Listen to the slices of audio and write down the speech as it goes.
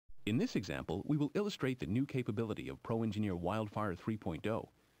In this example, we will illustrate the new capability of ProEngineer Wildfire 3.0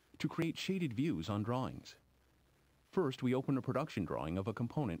 to create shaded views on drawings. First, we open a production drawing of a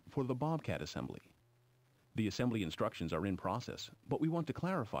component for the Bobcat assembly. The assembly instructions are in process, but we want to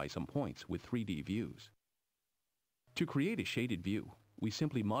clarify some points with 3D views. To create a shaded view, we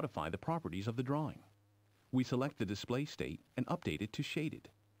simply modify the properties of the drawing. We select the display state and update it to shaded.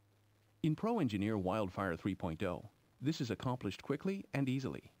 In ProEngineer Wildfire 3.0, this is accomplished quickly and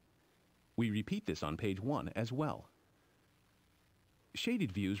easily. We repeat this on page 1 as well.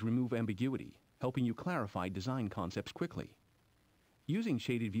 Shaded views remove ambiguity, helping you clarify design concepts quickly. Using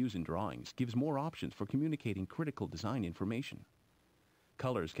shaded views in drawings gives more options for communicating critical design information.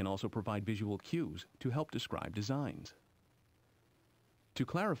 Colors can also provide visual cues to help describe designs. To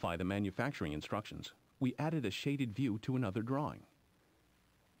clarify the manufacturing instructions, we added a shaded view to another drawing.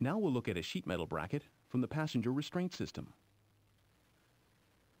 Now we'll look at a sheet metal bracket from the passenger restraint system.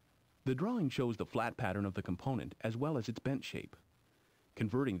 The drawing shows the flat pattern of the component as well as its bent shape.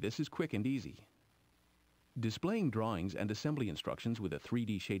 Converting this is quick and easy. Displaying drawings and assembly instructions with a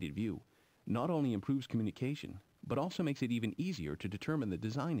 3D shaded view not only improves communication, but also makes it even easier to determine the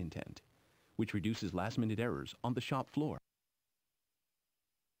design intent, which reduces last-minute errors on the shop floor.